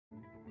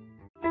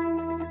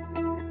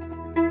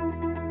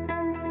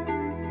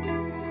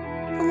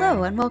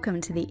Hello and welcome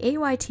to the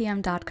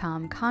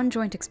AYTM.com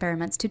Conjoint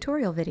Experiments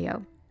tutorial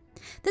video.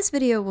 This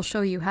video will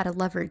show you how to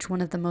leverage one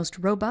of the most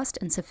robust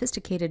and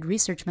sophisticated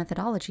research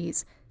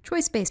methodologies,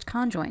 choice-based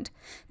conjoint,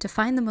 to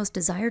find the most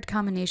desired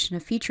combination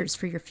of features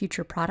for your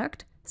future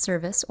product,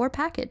 service, or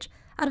package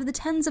out of the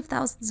tens of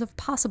thousands of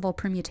possible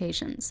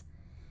permutations.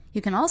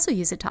 You can also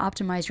use it to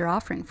optimize your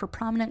offering for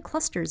prominent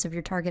clusters of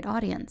your target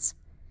audience.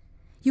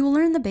 You will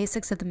learn the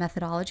basics of the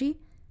methodology,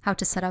 how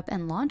to set up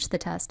and launch the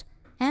test,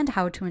 and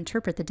how to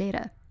interpret the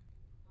data.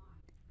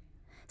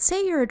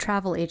 Say you're a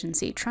travel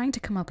agency trying to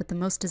come up with the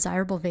most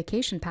desirable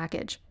vacation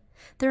package.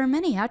 There are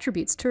many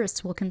attributes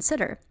tourists will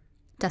consider: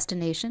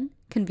 destination,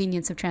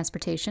 convenience of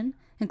transportation,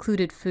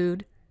 included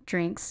food,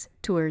 drinks,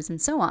 tours,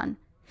 and so on.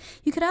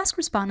 You could ask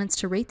respondents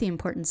to rate the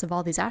importance of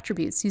all these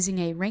attributes using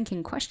a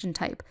ranking question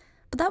type,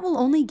 but that will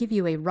only give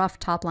you a rough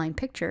top-line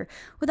picture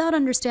without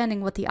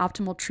understanding what the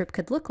optimal trip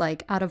could look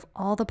like out of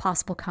all the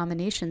possible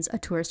combinations a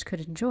tourist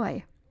could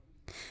enjoy.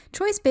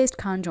 Choice-based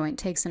conjoint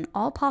takes in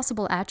all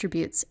possible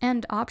attributes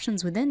and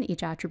options within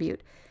each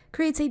attribute,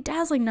 creates a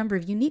dazzling number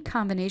of unique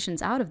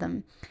combinations out of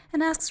them,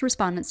 and asks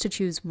respondents to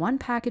choose one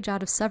package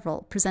out of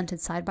several presented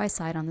side by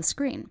side on the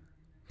screen.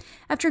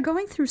 After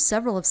going through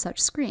several of such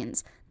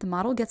screens, the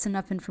model gets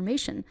enough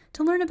information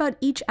to learn about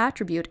each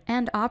attribute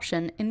and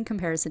option in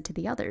comparison to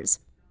the others.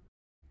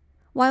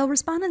 While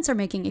respondents are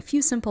making a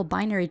few simple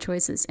binary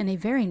choices in a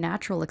very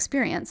natural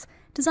experience,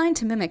 designed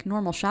to mimic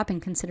normal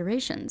shopping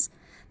considerations,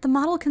 the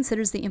model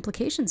considers the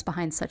implications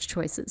behind such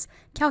choices,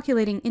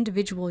 calculating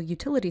individual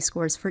utility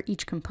scores for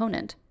each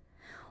component.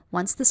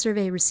 Once the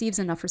survey receives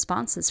enough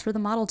responses for the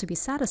model to be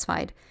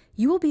satisfied,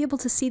 you will be able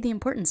to see the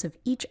importance of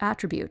each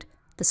attribute,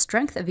 the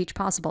strength of each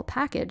possible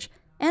package,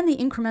 and the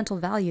incremental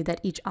value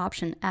that each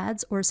option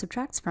adds or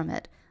subtracts from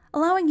it,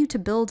 allowing you to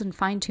build and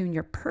fine-tune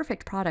your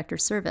perfect product or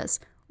service,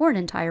 or an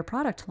entire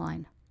product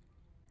line.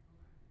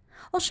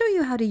 I'll show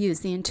you how to use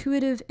the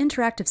intuitive,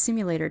 interactive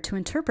simulator to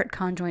interpret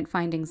conjoint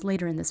findings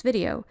later in this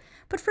video,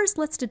 but first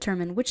let's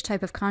determine which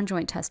type of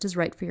conjoint test is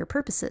right for your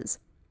purposes.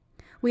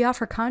 We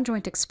offer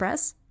Conjoint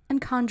Express and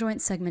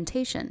Conjoint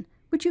Segmentation,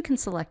 which you can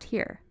select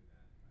here.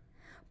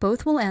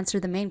 Both will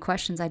answer the main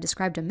questions I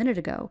described a minute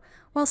ago,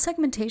 while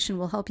Segmentation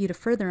will help you to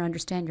further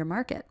understand your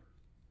market.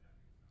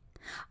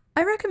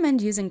 I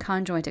recommend using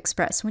Conjoint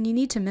Express when you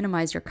need to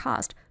minimize your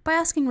cost by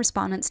asking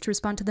respondents to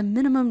respond to the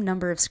minimum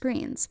number of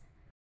screens.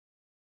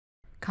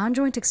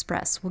 Conjoint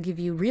Express will give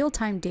you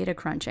real-time data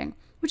crunching,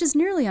 which is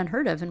nearly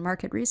unheard of in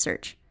market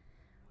research.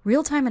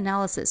 Real-time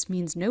analysis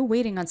means no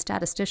waiting on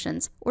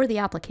statisticians or the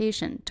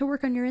application to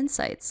work on your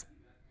insights.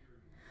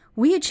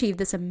 We achieve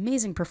this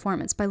amazing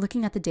performance by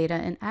looking at the data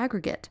in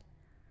aggregate.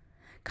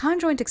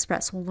 Conjoint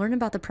Express will learn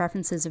about the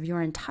preferences of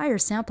your entire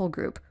sample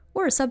group,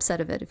 or a subset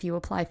of it if you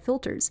apply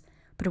filters,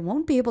 but it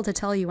won't be able to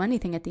tell you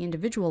anything at the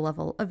individual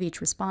level of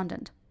each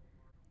respondent.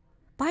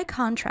 By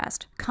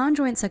contrast,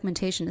 conjoint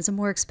segmentation is a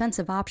more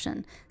expensive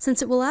option,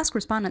 since it will ask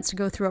respondents to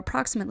go through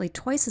approximately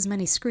twice as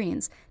many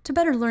screens to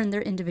better learn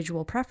their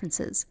individual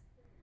preferences.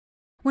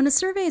 When a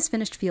survey is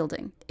finished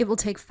fielding, it will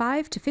take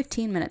 5 to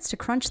 15 minutes to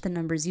crunch the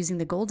numbers using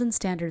the golden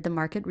standard of the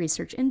market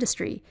research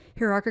industry,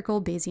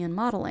 hierarchical Bayesian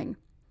modeling,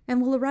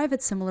 and will arrive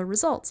at similar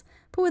results,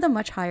 but with a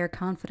much higher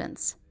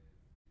confidence.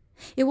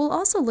 It will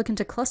also look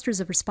into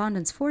clusters of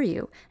respondents for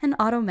you and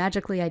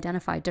auto-magically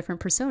identify different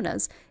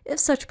personas if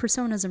such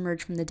personas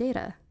emerge from the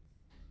data.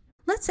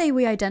 Let's say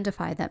we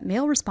identify that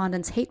male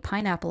respondents hate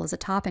pineapple as a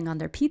topping on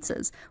their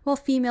pizzas, while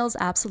females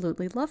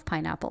absolutely love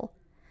pineapple.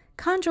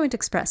 Conjoint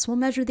Express will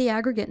measure the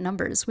aggregate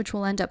numbers, which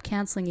will end up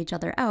canceling each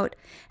other out,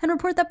 and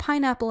report that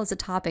pineapple as a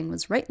topping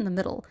was right in the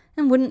middle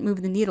and wouldn't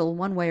move the needle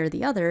one way or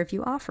the other if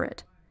you offer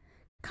it.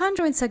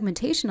 Conjoint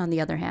segmentation, on the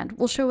other hand,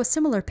 will show a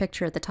similar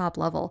picture at the top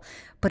level,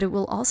 but it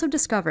will also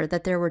discover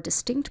that there were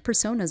distinct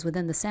personas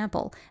within the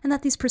sample, and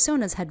that these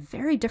personas had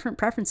very different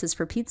preferences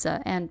for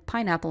pizza, and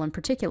pineapple in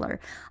particular,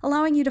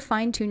 allowing you to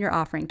fine-tune your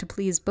offering to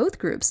please both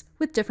groups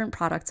with different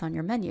products on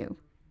your menu.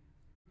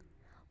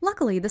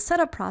 Luckily, the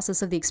setup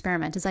process of the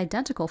experiment is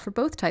identical for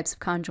both types of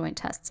conjoint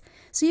tests,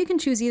 so you can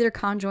choose either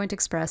Conjoint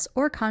Express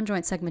or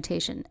Conjoint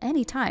Segmentation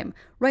anytime,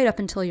 right up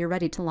until you're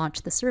ready to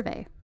launch the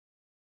survey.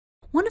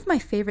 One of my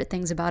favorite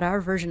things about our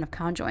version of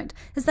Conjoint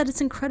is that it's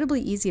incredibly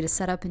easy to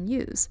set up and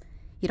use.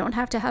 You don't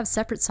have to have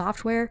separate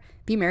software,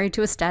 be married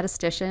to a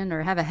statistician,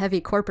 or have a heavy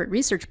corporate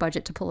research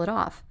budget to pull it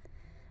off.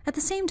 At the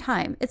same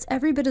time, it's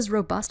every bit as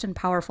robust and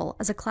powerful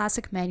as a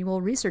classic manual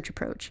research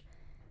approach.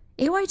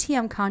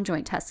 AYTM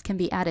conjoint tests can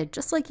be added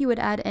just like you would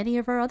add any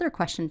of our other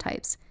question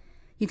types.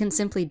 You can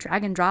simply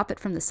drag and drop it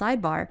from the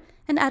sidebar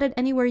and add it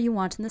anywhere you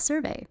want in the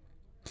survey.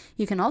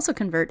 You can also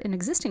convert an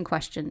existing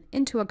question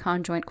into a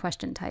conjoint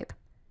question type.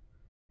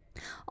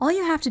 All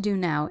you have to do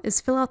now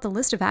is fill out the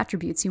list of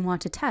attributes you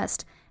want to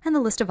test and the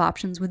list of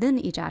options within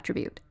each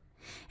attribute.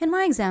 In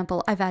my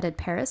example, I've added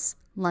Paris,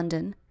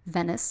 London,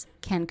 Venice,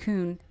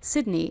 Cancun,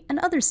 Sydney, and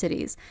other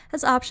cities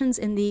as options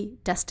in the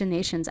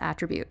Destinations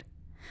attribute.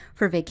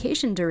 For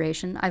vacation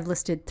duration, I've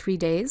listed 3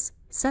 days,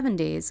 7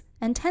 days,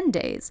 and 10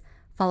 days,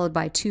 followed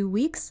by 2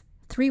 weeks,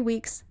 3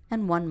 weeks,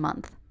 and 1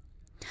 month.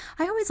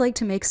 I always like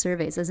to make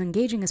surveys as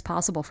engaging as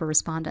possible for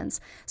respondents,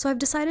 so I've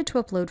decided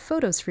to upload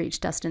photos for each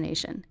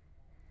destination.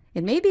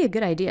 It may be a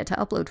good idea to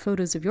upload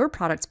photos of your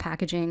product's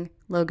packaging,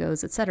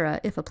 logos, etc.,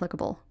 if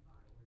applicable.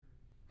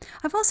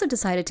 I've also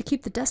decided to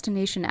keep the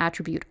destination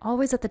attribute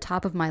always at the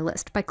top of my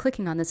list by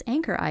clicking on this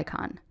anchor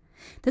icon.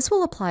 This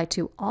will apply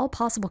to all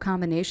possible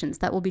combinations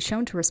that will be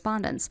shown to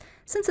respondents,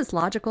 since it's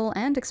logical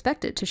and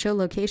expected to show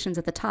locations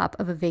at the top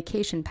of a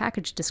vacation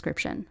package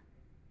description.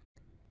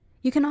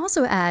 You can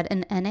also add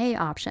an NA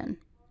option.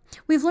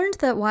 We've learned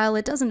that while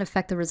it doesn't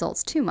affect the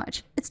results too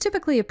much, it's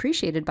typically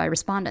appreciated by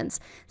respondents,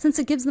 since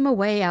it gives them a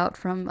way out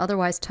from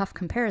otherwise tough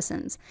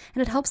comparisons,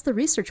 and it helps the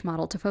research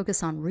model to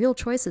focus on real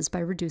choices by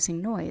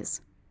reducing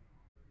noise.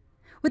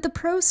 With the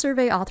Pro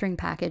Survey Authoring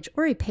Package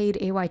or a paid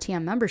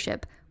AYTM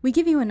membership, we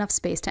give you enough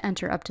space to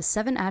enter up to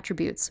 7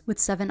 attributes with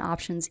 7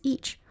 options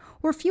each,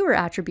 or fewer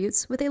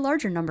attributes with a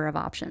larger number of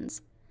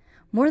options.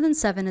 More than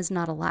 7 is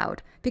not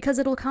allowed, because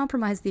it'll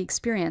compromise the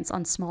experience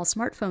on small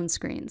smartphone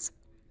screens.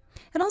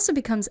 It also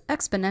becomes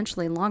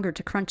exponentially longer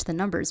to crunch the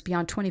numbers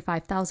beyond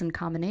 25,000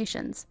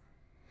 combinations.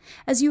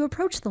 As you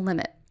approach the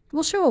limit,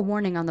 we'll show a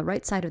warning on the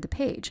right side of the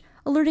page,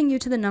 alerting you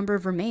to the number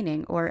of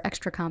remaining or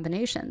extra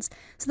combinations,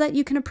 so that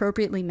you can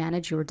appropriately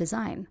manage your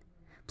design.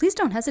 Please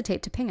don't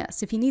hesitate to ping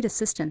us if you need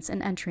assistance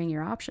in entering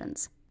your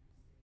options.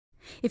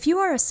 If you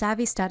are a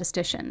savvy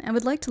statistician and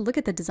would like to look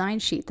at the design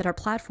sheet that our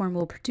platform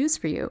will produce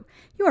for you,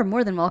 you are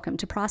more than welcome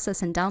to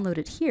process and download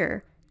it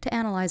here to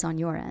analyze on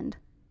your end.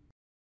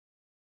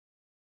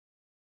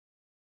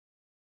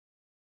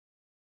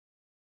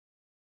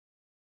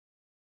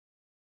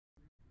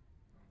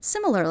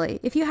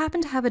 Similarly, if you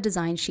happen to have a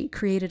design sheet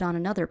created on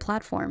another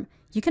platform,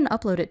 you can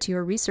upload it to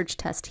your research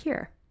test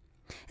here.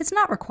 It's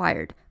not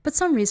required, but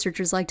some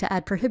researchers like to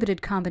add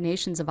prohibited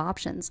combinations of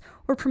options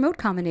or promote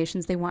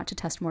combinations they want to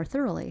test more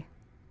thoroughly.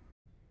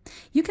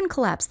 You can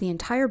collapse the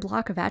entire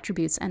block of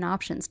attributes and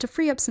options to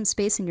free up some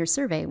space in your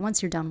survey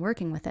once you're done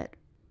working with it.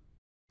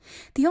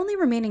 The only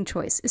remaining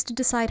choice is to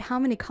decide how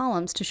many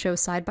columns to show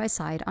side by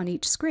side on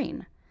each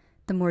screen.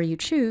 The more you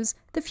choose,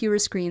 the fewer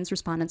screens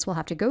respondents will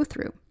have to go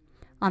through.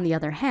 On the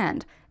other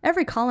hand,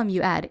 every column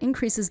you add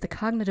increases the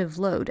cognitive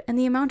load and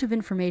the amount of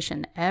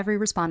information every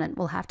respondent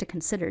will have to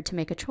consider to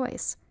make a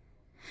choice.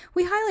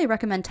 We highly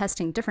recommend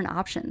testing different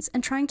options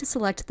and trying to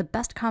select the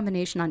best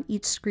combination on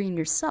each screen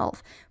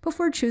yourself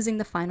before choosing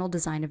the final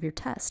design of your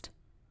test.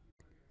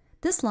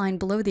 This line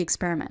below the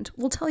experiment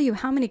will tell you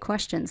how many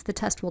questions the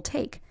test will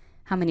take,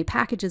 how many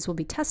packages will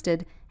be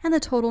tested, and the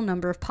total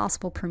number of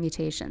possible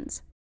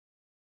permutations.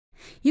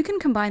 You can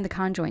combine the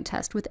conjoint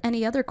test with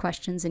any other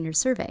questions in your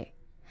survey.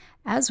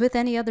 As with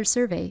any other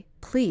survey,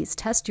 please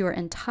test your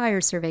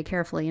entire survey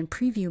carefully in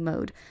preview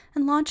mode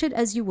and launch it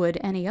as you would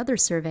any other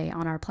survey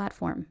on our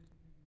platform.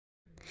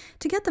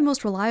 To get the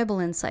most reliable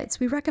insights,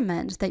 we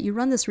recommend that you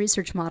run this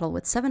research model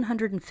with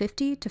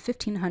 750 to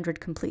 1,500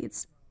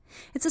 completes.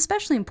 It's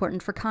especially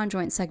important for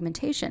conjoint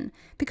segmentation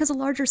because a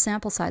larger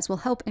sample size will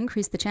help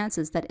increase the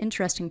chances that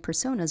interesting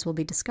personas will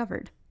be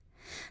discovered.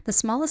 The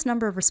smallest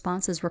number of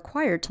responses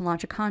required to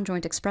launch a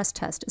conjoint express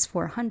test is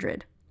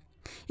 400.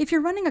 If you're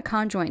running a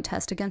conjoint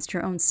test against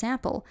your own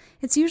sample,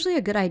 it's usually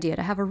a good idea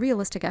to have a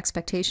realistic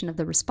expectation of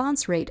the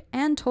response rate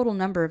and total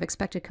number of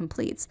expected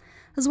completes,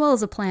 as well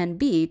as a plan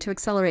B to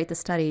accelerate the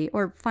study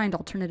or find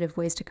alternative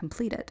ways to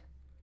complete it.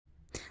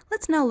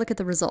 Let's now look at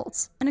the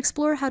results and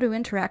explore how to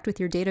interact with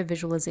your data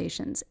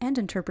visualizations and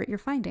interpret your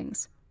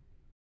findings.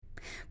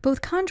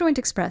 Both Conjoint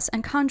Express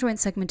and Conjoint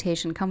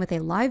Segmentation come with a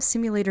live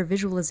simulator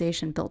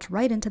visualization built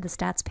right into the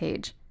stats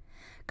page.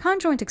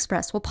 Conjoint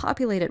Express will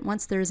populate it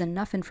once there is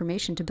enough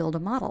information to build a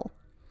model.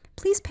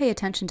 Please pay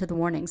attention to the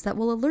warnings that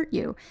will alert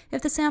you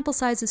if the sample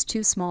size is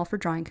too small for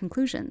drawing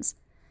conclusions.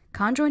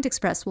 Conjoint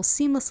Express will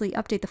seamlessly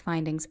update the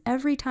findings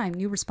every time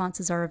new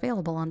responses are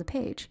available on the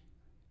page.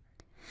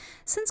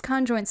 Since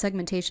conjoint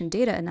segmentation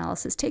data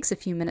analysis takes a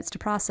few minutes to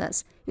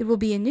process, it will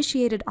be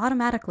initiated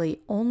automatically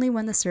only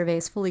when the survey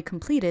is fully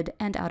completed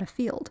and out of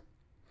field.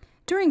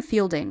 During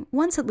fielding,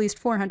 once at least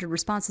 400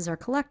 responses are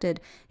collected,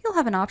 you'll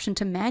have an option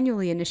to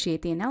manually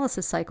initiate the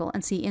analysis cycle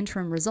and see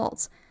interim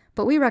results,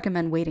 but we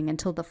recommend waiting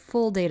until the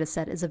full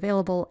dataset is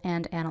available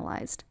and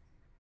analyzed.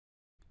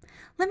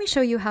 Let me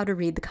show you how to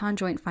read the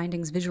conjoint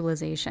findings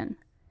visualization.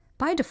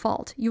 By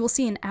default, you will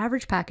see an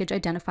average package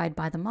identified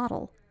by the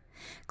model.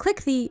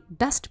 Click the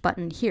Best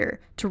button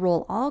here to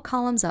roll all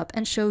columns up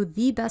and show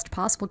the best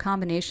possible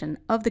combination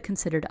of the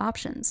considered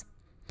options.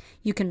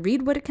 You can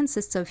read what it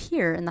consists of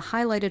here in the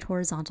highlighted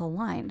horizontal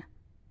line.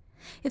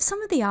 If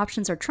some of the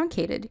options are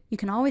truncated, you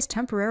can always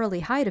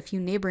temporarily hide a few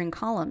neighboring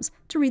columns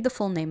to read the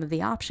full name of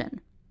the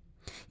option.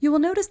 You will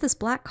notice this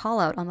black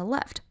callout on the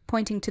left,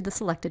 pointing to the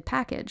selected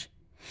package.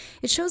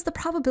 It shows the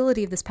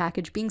probability of this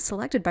package being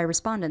selected by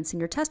respondents in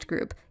your test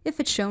group if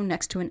it's shown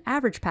next to an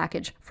average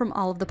package from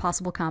all of the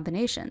possible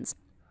combinations.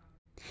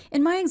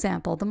 In my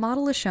example, the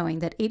model is showing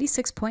that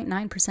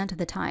 86.9% of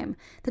the time,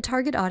 the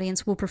target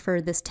audience will prefer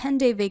this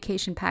 10-day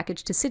vacation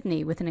package to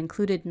Sydney with an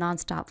included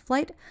non-stop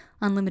flight,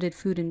 unlimited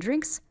food and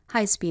drinks,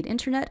 high-speed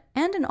internet,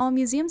 and an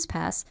all-museums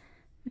pass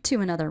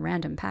to another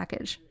random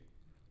package.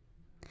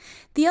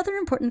 The other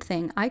important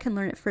thing I can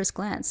learn at first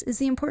glance is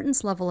the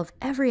importance level of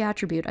every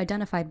attribute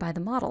identified by the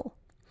model.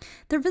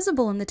 They're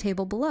visible in the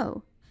table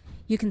below.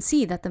 You can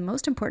see that the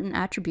most important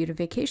attribute of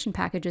vacation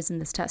packages in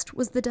this test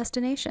was the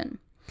destination.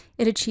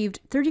 It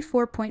achieved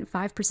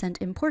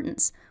 34.5%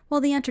 importance,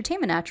 while the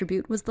entertainment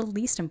attribute was the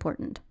least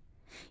important.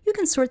 You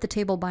can sort the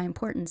table by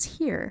importance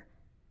here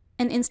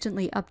and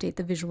instantly update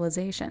the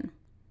visualization.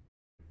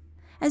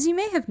 As you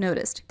may have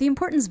noticed, the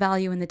importance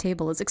value in the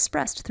table is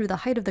expressed through the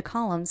height of the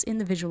columns in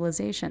the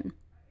visualization.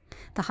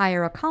 The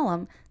higher a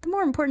column, the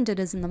more important it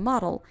is in the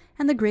model,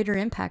 and the greater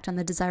impact on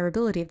the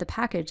desirability of the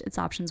package its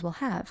options will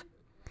have.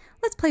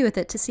 Let's play with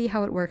it to see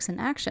how it works in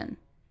action.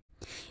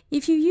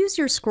 If you use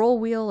your scroll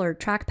wheel or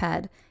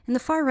trackpad, in the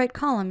far right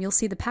column you'll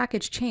see the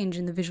package change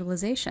in the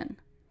visualization.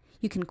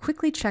 You can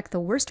quickly check the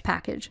worst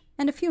package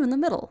and a few in the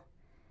middle.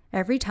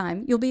 Every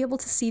time, you'll be able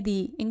to see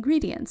the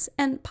ingredients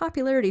and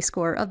popularity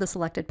score of the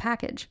selected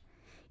package.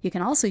 You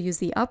can also use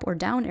the up or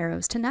down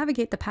arrows to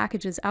navigate the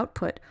package's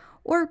output,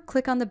 or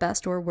click on the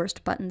best or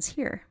worst buttons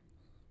here.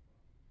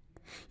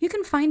 You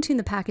can fine-tune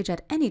the package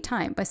at any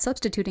time by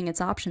substituting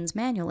its options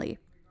manually.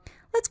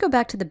 Let's go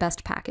back to the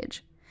best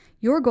package.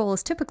 Your goal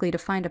is typically to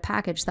find a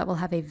package that will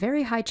have a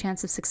very high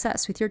chance of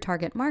success with your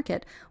target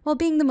market, while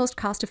being the most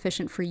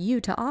cost-efficient for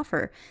you to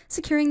offer,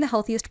 securing the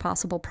healthiest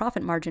possible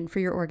profit margin for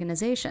your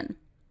organization.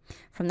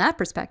 From that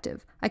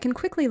perspective, I can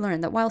quickly learn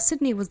that while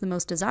Sydney was the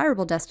most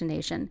desirable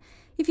destination,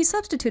 if you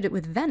substitute it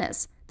with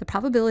Venice, the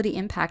probability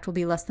impact will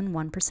be less than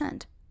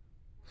 1%.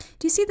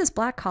 Do you see this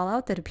black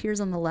callout that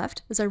appears on the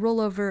left as I roll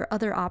over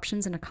other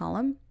options in a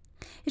column?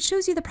 It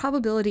shows you the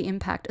probability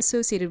impact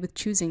associated with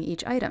choosing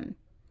each item.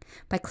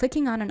 By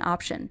clicking on an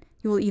option,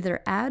 you will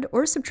either add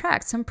or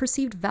subtract some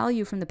perceived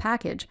value from the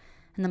package,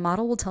 and the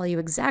model will tell you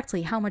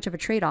exactly how much of a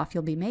trade-off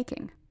you'll be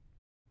making.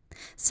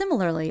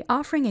 Similarly,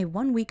 offering a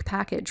one-week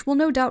package will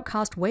no doubt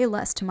cost way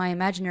less to my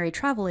imaginary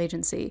travel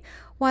agency,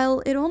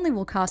 while it only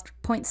will cost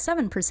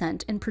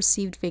 0.7% in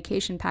perceived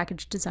vacation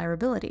package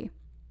desirability.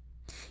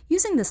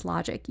 Using this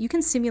logic, you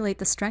can simulate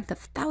the strength of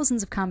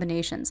thousands of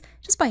combinations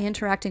just by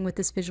interacting with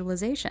this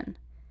visualization.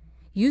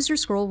 Use your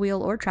scroll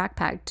wheel or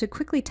trackpad to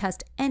quickly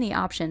test any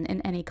option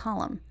in any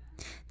column.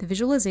 The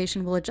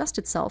visualization will adjust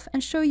itself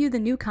and show you the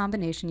new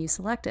combination you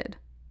selected.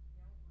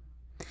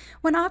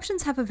 When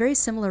options have a very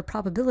similar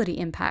probability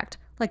impact,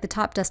 like the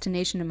top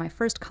destination in my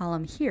first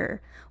column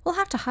here, we'll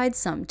have to hide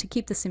some to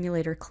keep the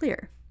simulator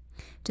clear.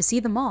 To see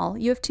them all,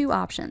 you have two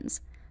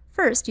options.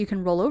 First, you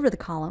can roll over the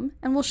column,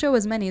 and we'll show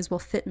as many as will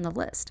fit in the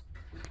list.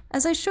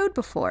 As I showed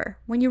before,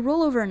 when you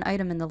roll over an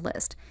item in the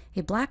list,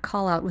 a black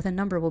callout with a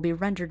number will be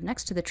rendered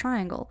next to the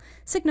triangle,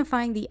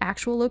 signifying the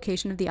actual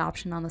location of the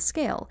option on the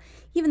scale,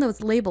 even though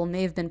its label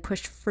may have been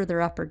pushed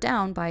further up or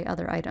down by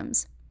other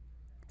items.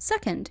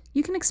 Second,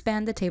 you can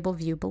expand the table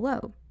view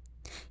below.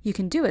 You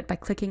can do it by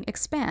clicking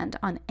Expand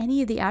on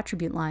any of the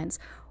attribute lines,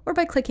 or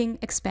by clicking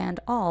Expand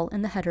All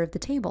in the header of the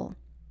table.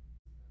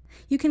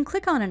 You can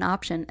click on an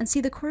option and see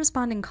the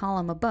corresponding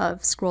column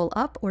above scroll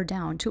up or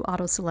down to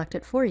auto-select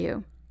it for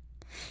you.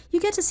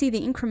 You get to see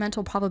the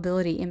incremental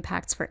probability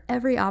impacts for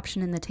every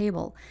option in the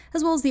table,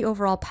 as well as the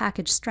overall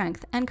package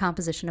strength and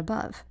composition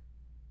above.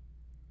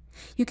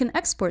 You can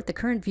export the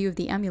current view of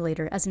the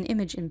emulator as an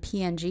image in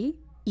PNG,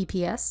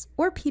 EPS,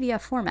 or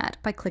PDF format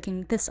by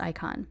clicking this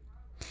icon.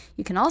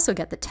 You can also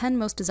get the 10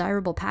 most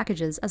desirable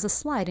packages as a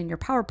slide in your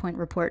PowerPoint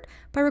report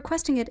by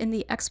requesting it in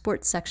the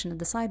Export section of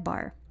the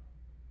sidebar.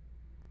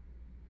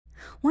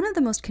 One of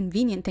the most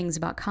convenient things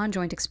about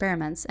conjoint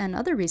experiments and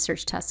other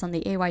research tests on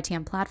the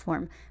AYTM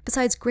platform,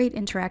 besides great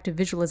interactive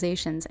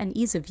visualizations and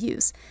ease of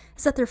use,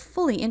 is that they're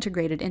fully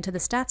integrated into the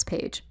stats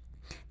page.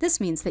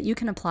 This means that you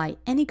can apply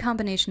any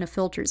combination of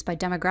filters by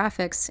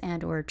demographics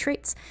and/or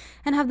traits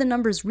and have the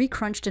numbers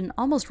recrunched in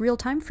almost real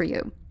time for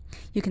you.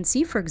 You can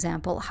see, for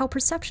example, how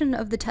perception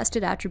of the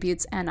tested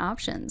attributes and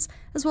options,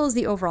 as well as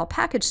the overall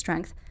package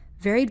strength,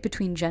 varied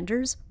between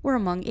genders or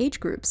among age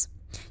groups.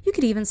 You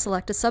could even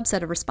select a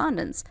subset of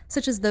respondents,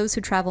 such as those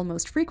who travel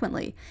most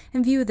frequently,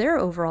 and view their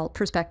overall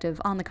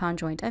perspective on the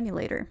Conjoint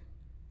emulator.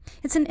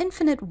 It's an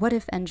infinite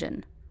what-if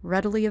engine,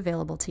 readily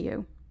available to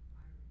you.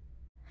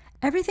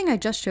 Everything I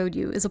just showed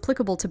you is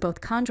applicable to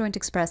both Conjoint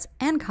Express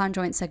and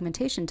Conjoint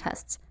segmentation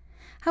tests.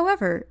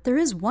 However, there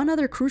is one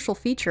other crucial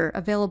feature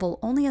available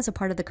only as a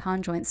part of the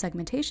Conjoint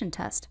segmentation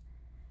test.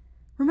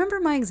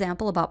 Remember my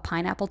example about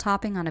pineapple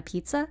topping on a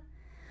pizza?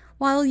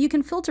 While you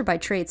can filter by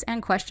traits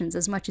and questions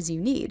as much as you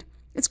need,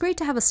 it's great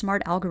to have a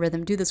smart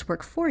algorithm do this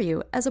work for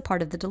you as a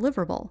part of the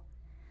deliverable.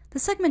 The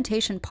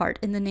segmentation part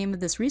in the name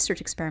of this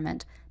research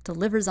experiment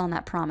delivers on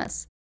that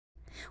promise.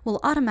 We'll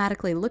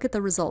automatically look at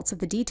the results of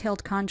the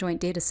detailed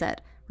conjoint dataset,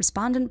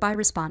 respondent by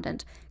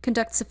respondent,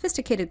 conduct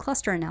sophisticated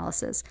cluster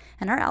analysis,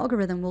 and our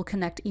algorithm will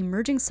connect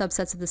emerging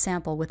subsets of the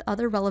sample with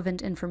other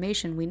relevant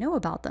information we know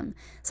about them,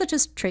 such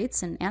as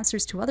traits and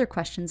answers to other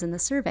questions in the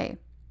survey.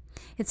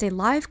 It's a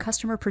live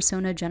customer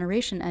persona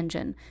generation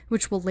engine,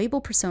 which will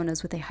label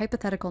personas with a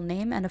hypothetical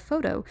name and a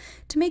photo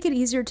to make it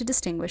easier to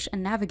distinguish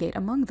and navigate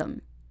among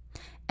them.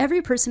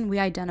 Every person we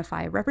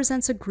identify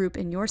represents a group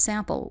in your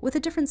sample with a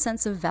different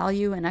sense of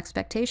value and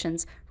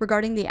expectations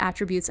regarding the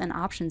attributes and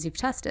options you've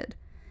tested.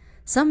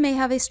 Some may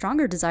have a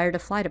stronger desire to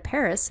fly to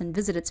Paris and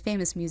visit its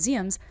famous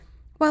museums,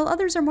 while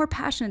others are more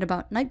passionate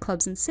about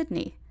nightclubs in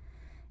Sydney.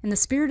 In the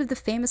spirit of the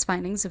famous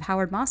findings of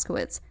Howard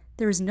Moskowitz,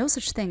 there is no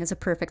such thing as a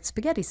perfect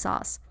spaghetti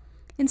sauce.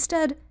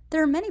 Instead,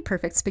 there are many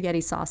perfect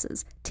spaghetti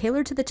sauces,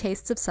 tailored to the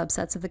tastes of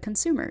subsets of the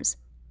consumers.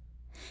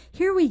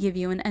 Here we give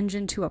you an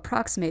engine to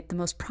approximate the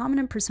most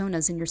prominent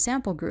personas in your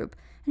sample group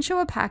and show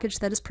a package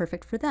that is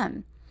perfect for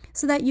them,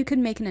 so that you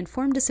can make an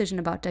informed decision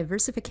about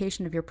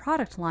diversification of your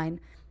product line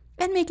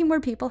and making more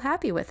people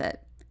happy with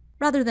it,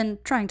 rather than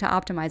trying to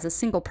optimize a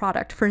single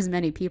product for as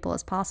many people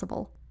as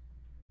possible.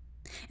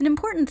 An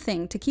important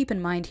thing to keep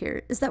in mind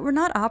here is that we're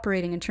not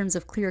operating in terms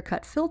of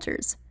clear-cut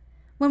filters.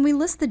 When we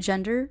list the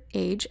gender,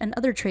 age, and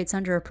other traits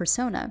under a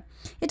persona,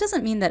 it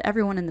doesn't mean that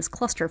everyone in this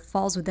cluster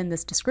falls within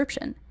this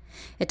description.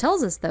 It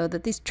tells us, though,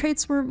 that these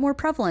traits were more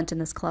prevalent in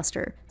this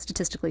cluster,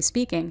 statistically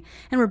speaking,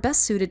 and were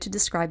best suited to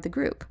describe the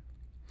group.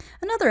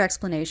 Another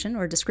explanation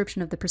or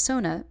description of the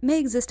persona may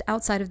exist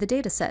outside of the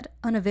dataset,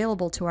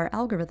 unavailable to our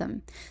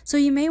algorithm, so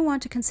you may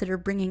want to consider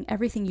bringing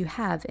everything you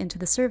have into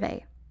the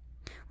survey.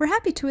 We're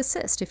happy to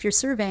assist if you're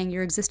surveying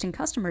your existing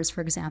customers,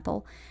 for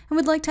example, and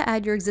would like to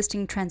add your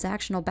existing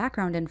transactional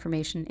background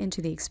information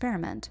into the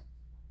experiment.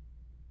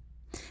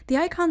 The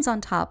icons on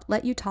top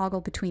let you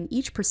toggle between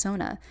each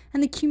persona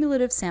and the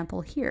cumulative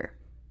sample here.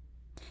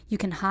 You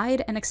can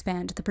hide and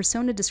expand the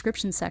persona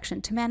description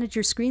section to manage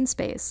your screen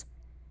space.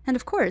 And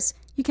of course,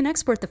 you can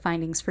export the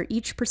findings for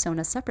each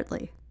persona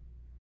separately.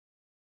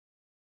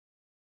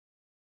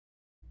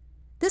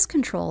 This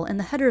control in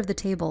the header of the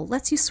table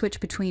lets you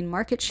switch between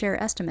market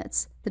share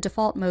estimates, the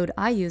default mode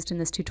I used in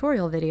this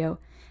tutorial video,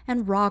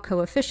 and raw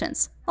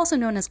coefficients, also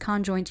known as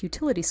conjoint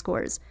utility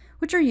scores,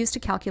 which are used to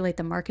calculate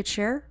the market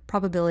share,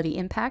 probability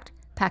impact,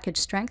 package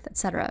strength,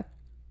 etc.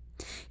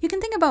 You can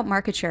think about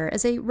market share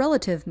as a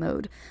relative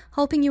mode,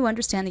 helping you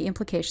understand the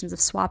implications of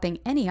swapping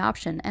any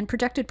option and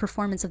projected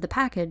performance of the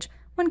package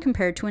when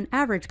compared to an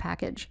average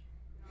package.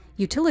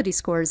 Utility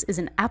scores is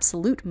an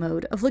absolute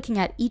mode of looking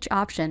at each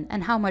option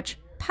and how much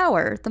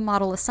power the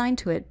model assigned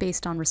to it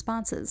based on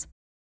responses.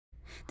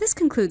 This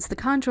concludes the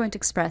Conjoint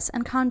Express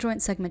and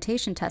Conjoint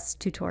Segmentation Tests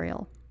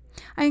tutorial.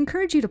 I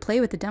encourage you to play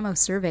with the demo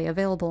survey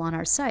available on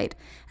our site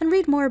and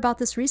read more about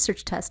this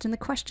research test in the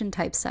Question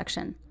Types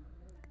section.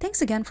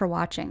 Thanks again for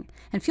watching,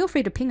 and feel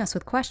free to ping us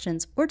with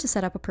questions or to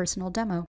set up a personal demo.